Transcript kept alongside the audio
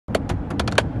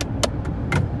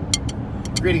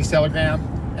Greetings, Telegram,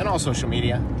 and all social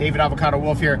media. David Avocado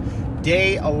Wolf here.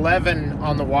 Day 11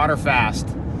 on the water fast.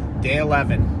 Day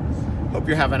 11. Hope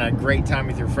you're having a great time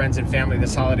with your friends and family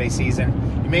this holiday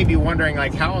season. You may be wondering,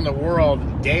 like, how in the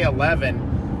world, day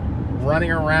 11, running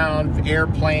around,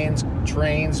 airplanes,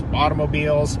 trains,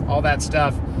 automobiles, all that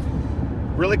stuff,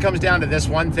 really comes down to this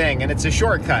one thing, and it's a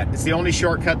shortcut. It's the only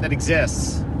shortcut that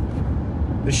exists.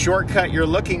 The shortcut you're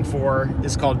looking for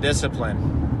is called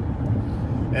discipline.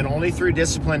 And only through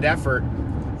disciplined effort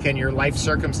can your life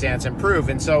circumstance improve.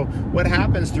 And so what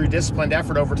happens through disciplined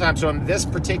effort over time? So in this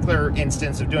particular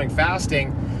instance of doing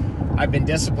fasting, I've been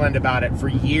disciplined about it for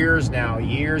years now,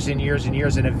 years and years and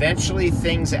years. And eventually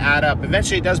things add up.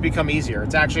 Eventually it does become easier.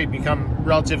 It's actually become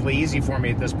relatively easy for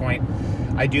me at this point.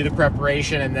 I do the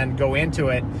preparation and then go into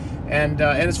it. And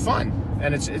it's fun.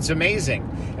 And it's amazing.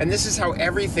 And this is how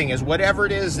everything is. Whatever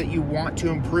it is that you want to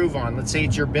improve on, let's say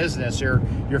it's your business or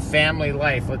your family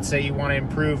life. Let's say you want to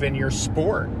improve in your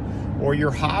sport or your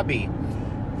hobby.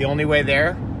 The only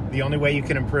way you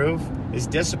can improve is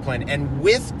discipline. And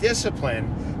with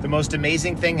discipline, the most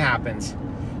amazing thing happens.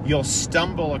 You'll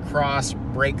stumble across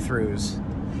breakthroughs.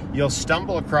 You'll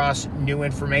stumble across new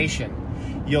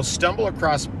information. You'll stumble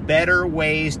across better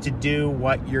ways to do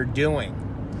what you're doing.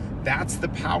 That's the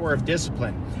power of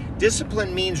discipline.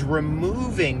 Discipline means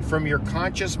removing from your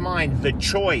conscious mind the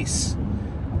choice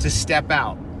to step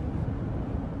out.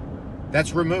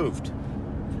 That's removed.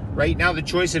 Right now, the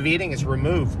choice of eating is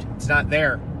removed. It's not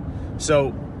there. So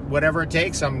whatever it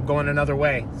takes, I'm going another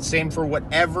way. Same for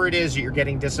whatever it is that you're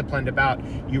getting disciplined about.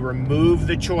 You remove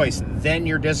the choice, then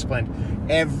you're disciplined.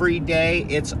 Every day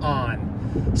it's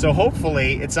on. So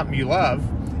hopefully it's something you love.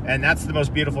 And that's the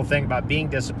most beautiful thing about being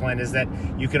disciplined, is that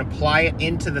you can apply it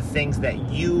into the things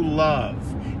that you love,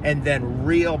 and then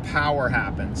real power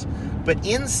happens. But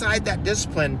inside that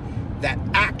discipline, that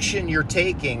action you're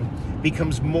taking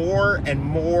becomes more and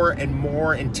more and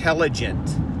more intelligent.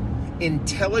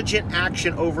 Intelligent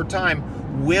action over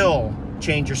time will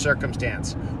change your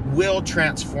circumstance, will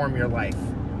transform your life.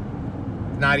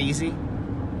 Not easy.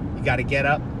 You got to get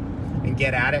up and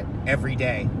get at it every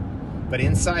day. But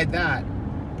inside that,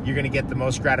 you're going to get the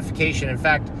most gratification. In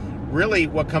fact, really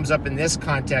what comes up in this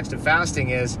context of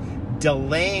fasting is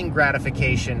delaying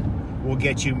gratification will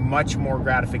get you much more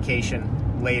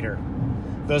gratification later.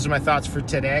 Those are my thoughts for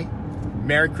today.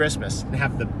 Merry Christmas and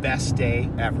have the best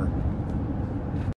day ever.